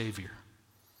our Savior.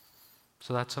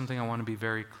 So that's something I want to be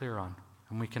very clear on.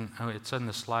 And it's in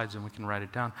the slides and we can write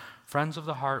it down. Friends of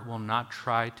the heart will not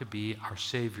try to be our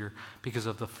Savior, because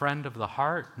the friend of the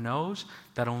heart knows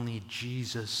that only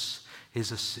Jesus is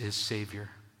his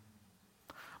Savior.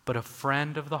 But a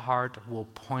friend of the heart will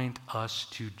point us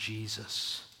to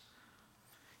Jesus,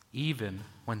 even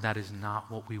when that is not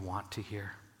what we want to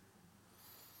hear.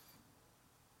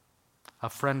 A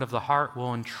friend of the heart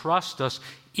will entrust us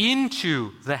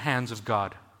into the hands of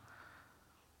God.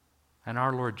 And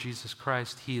our Lord Jesus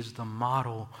Christ, He is the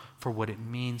model for what it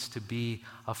means to be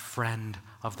a friend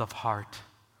of the heart.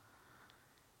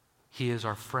 He is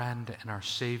our friend and our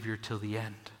Savior till the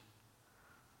end.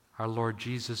 Our Lord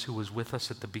Jesus, who was with us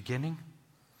at the beginning,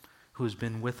 who has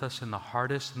been with us in the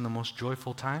hardest and the most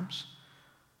joyful times,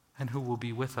 and who will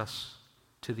be with us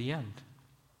to the end.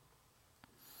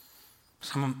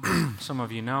 Some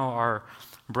of you know our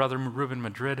brother Ruben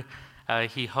Madrid.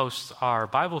 He hosts our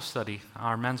Bible study,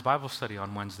 our men's Bible study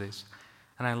on Wednesdays.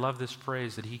 And I love this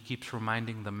phrase that he keeps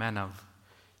reminding the men of.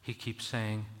 He keeps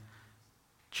saying,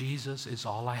 Jesus is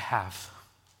all I have.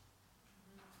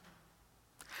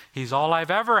 He's all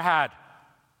I've ever had.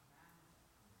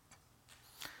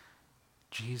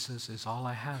 Jesus is all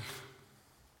I have.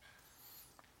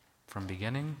 From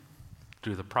beginning,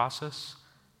 through the process,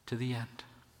 to the end.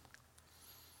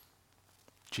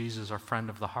 Jesus, our friend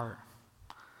of the heart.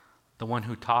 The one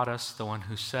who taught us, the one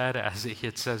who said, as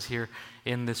it says here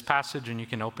in this passage, and you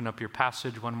can open up your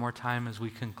passage one more time as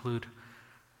we conclude,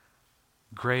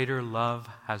 greater love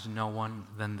has no one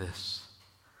than this,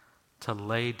 to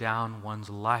lay down one's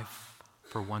life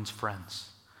for one's friends.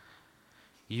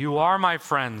 You are my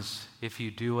friends if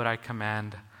you do what I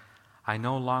command. I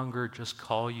no longer just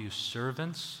call you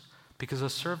servants, because a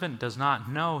servant does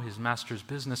not know his master's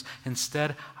business.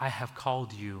 Instead, I have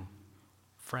called you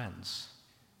friends.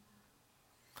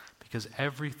 Because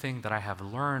everything that I have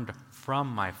learned from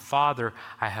my Father,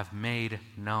 I have made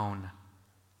known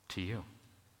to you.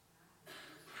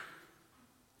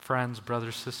 Friends,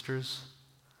 brothers, sisters,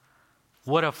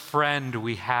 what a friend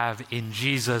we have in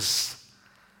Jesus.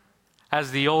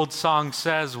 As the old song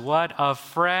says, what a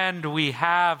friend we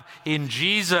have in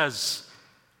Jesus.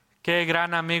 Qué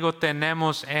gran amigo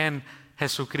tenemos en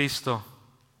Jesucristo.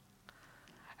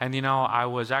 And you know, I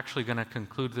was actually going to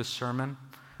conclude this sermon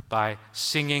by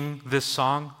singing this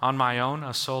song on my own,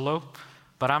 a solo,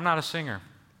 but I'm not a singer.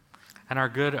 And our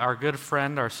good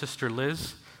friend, our sister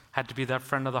Liz, had to be that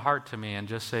friend of the heart to me and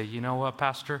just say, you know what,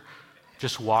 Pastor?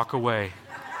 Just walk away.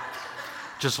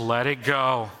 Just let it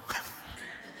go.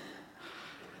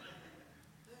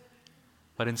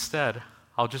 But instead,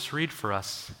 I'll just read for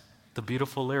us the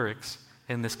beautiful lyrics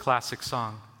in this classic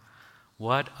song.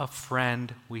 What a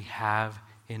friend we have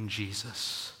in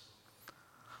Jesus.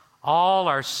 All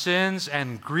our sins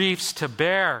and griefs to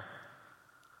bear.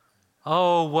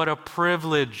 Oh, what a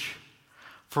privilege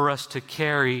for us to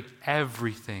carry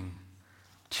everything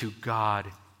to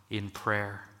God in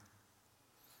prayer.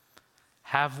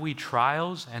 Have we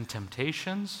trials and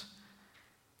temptations?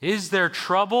 Is there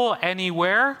trouble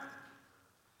anywhere?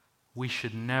 We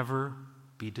should never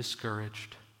be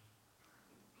discouraged.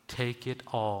 Take it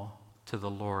all to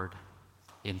the Lord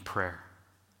in prayer.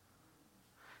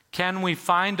 Can we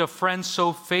find a friend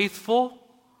so faithful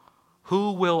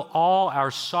who will all our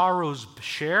sorrows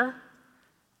share?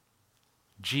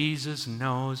 Jesus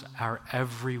knows our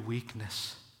every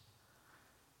weakness.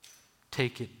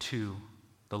 Take it to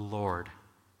the Lord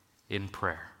in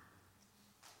prayer.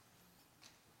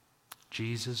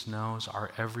 Jesus knows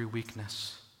our every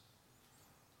weakness.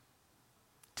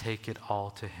 Take it all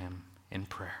to Him in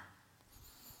prayer.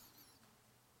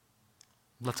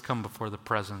 Let's come before the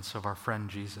presence of our friend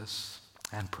Jesus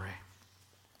and pray.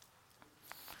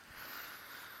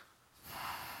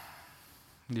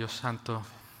 Dios Santo,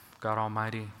 God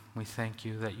Almighty, we thank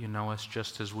you that you know us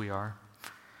just as we are.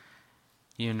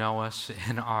 You know us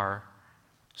in our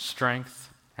strength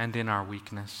and in our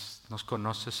weakness. Nos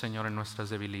conoces, Señor, en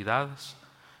nuestras debilidades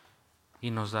y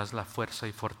nos das la fuerza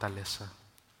y fortaleza.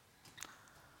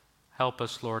 Help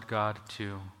us, Lord God,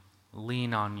 to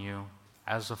lean on you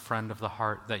as a friend of the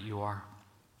heart that you are,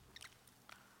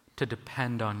 to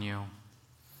depend on you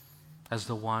as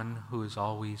the one who is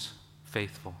always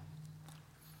faithful.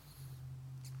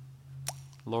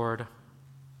 Lord,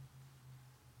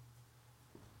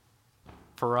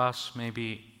 for us,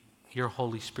 maybe your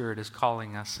Holy Spirit is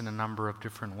calling us in a number of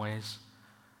different ways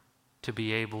to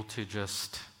be able to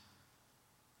just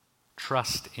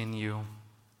trust in you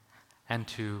and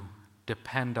to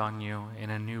depend on you in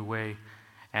a new way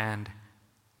and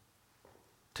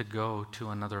to go to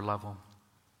another level.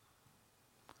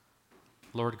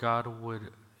 Lord God, would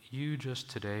you just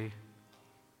today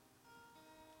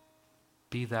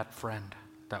be that friend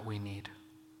that we need?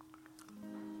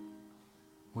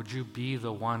 Would you be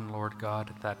the one, Lord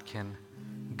God, that can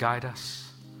guide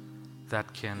us,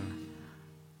 that can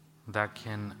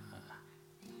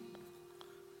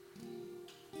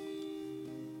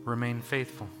remain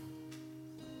faithful?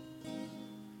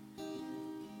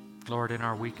 Lord, in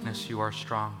our weakness, you are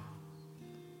strong.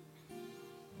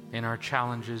 In our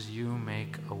challenges, you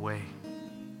make a way.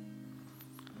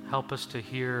 Help us to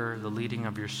hear the leading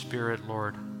of your Spirit,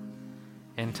 Lord,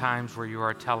 in times where you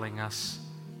are telling us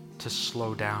to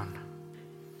slow down,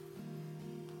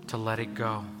 to let it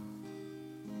go,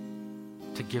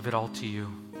 to give it all to you.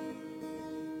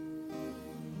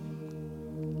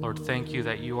 Lord, thank you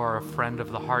that you are a friend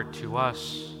of the heart to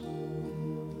us,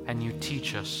 and you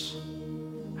teach us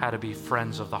how to be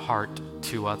friends of the heart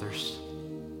to others.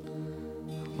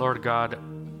 Lord God,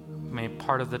 may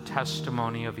part of the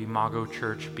testimony of Imago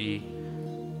Church be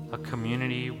a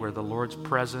community where the Lord's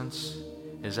presence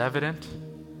is evident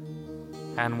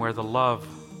and where the love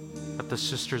that the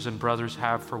sisters and brothers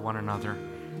have for one another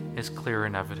is clear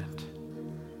and evident.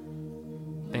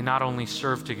 They not only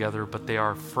serve together, but they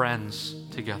are friends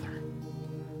together.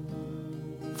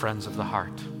 Friends of the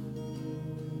heart.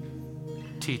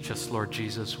 Teach us, Lord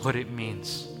Jesus, what it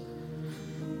means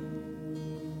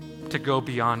to go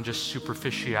beyond just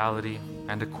superficiality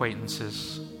and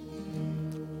acquaintances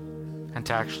and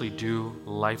to actually do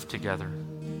life together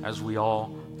as we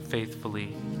all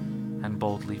faithfully and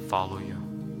boldly follow you.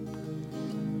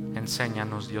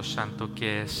 Enséñanos, Dios Santo,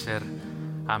 que es ser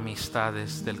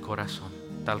amistades del corazón,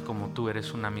 tal como tú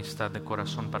eres una amistad de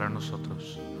corazón para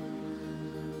nosotros.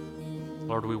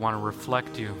 Lord, we want to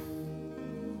reflect you.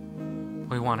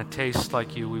 We want to taste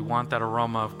like you. We want that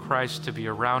aroma of Christ to be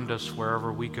around us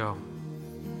wherever we go.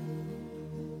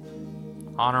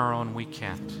 On our own, we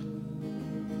can't.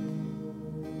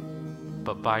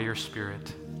 But by your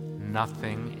Spirit,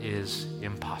 nothing is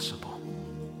impossible.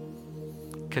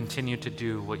 Continue to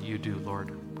do what you do,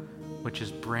 Lord, which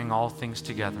is bring all things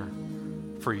together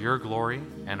for your glory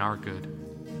and our good.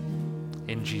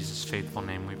 In Jesus' faithful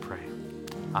name we pray.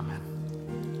 Amen.